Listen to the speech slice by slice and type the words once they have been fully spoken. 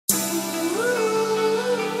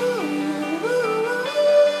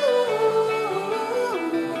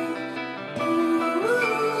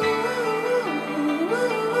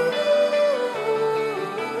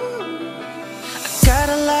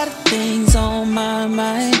on my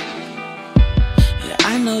mind.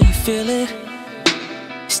 Yeah, I know you feel it.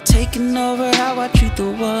 It's taking over how I treat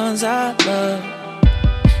the ones I love.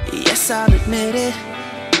 Yes, I'll admit it.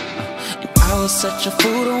 And I was such a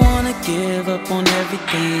fool to wanna give up on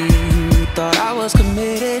everything. Thought I was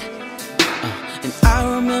committed. And I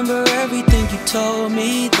remember everything you told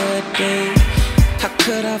me that day. How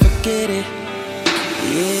could I forget it?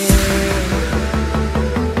 Yeah.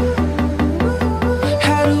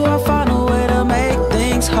 How do I find a way to make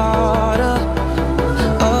things harder?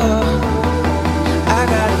 Oh, I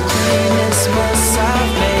gotta clean this mess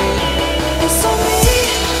I've made. It's on me.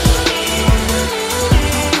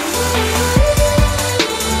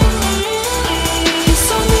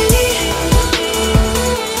 It's on me.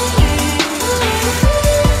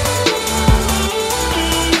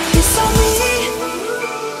 It's on me.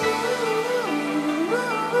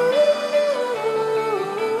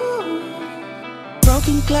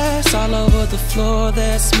 Broken glass all over the floor,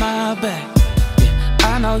 that's my bad.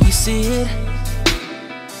 Yeah, I know you see it.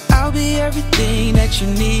 I'll be everything that you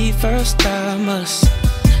need. First I must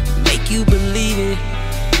make you believe it.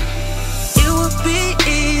 It would be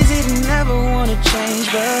easy to never wanna change,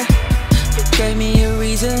 but you gave me a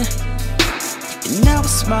reason. And now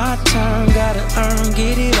it's my turn, gotta earn,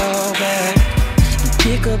 get it all back, and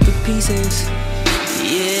pick up the pieces.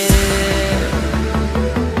 Yeah.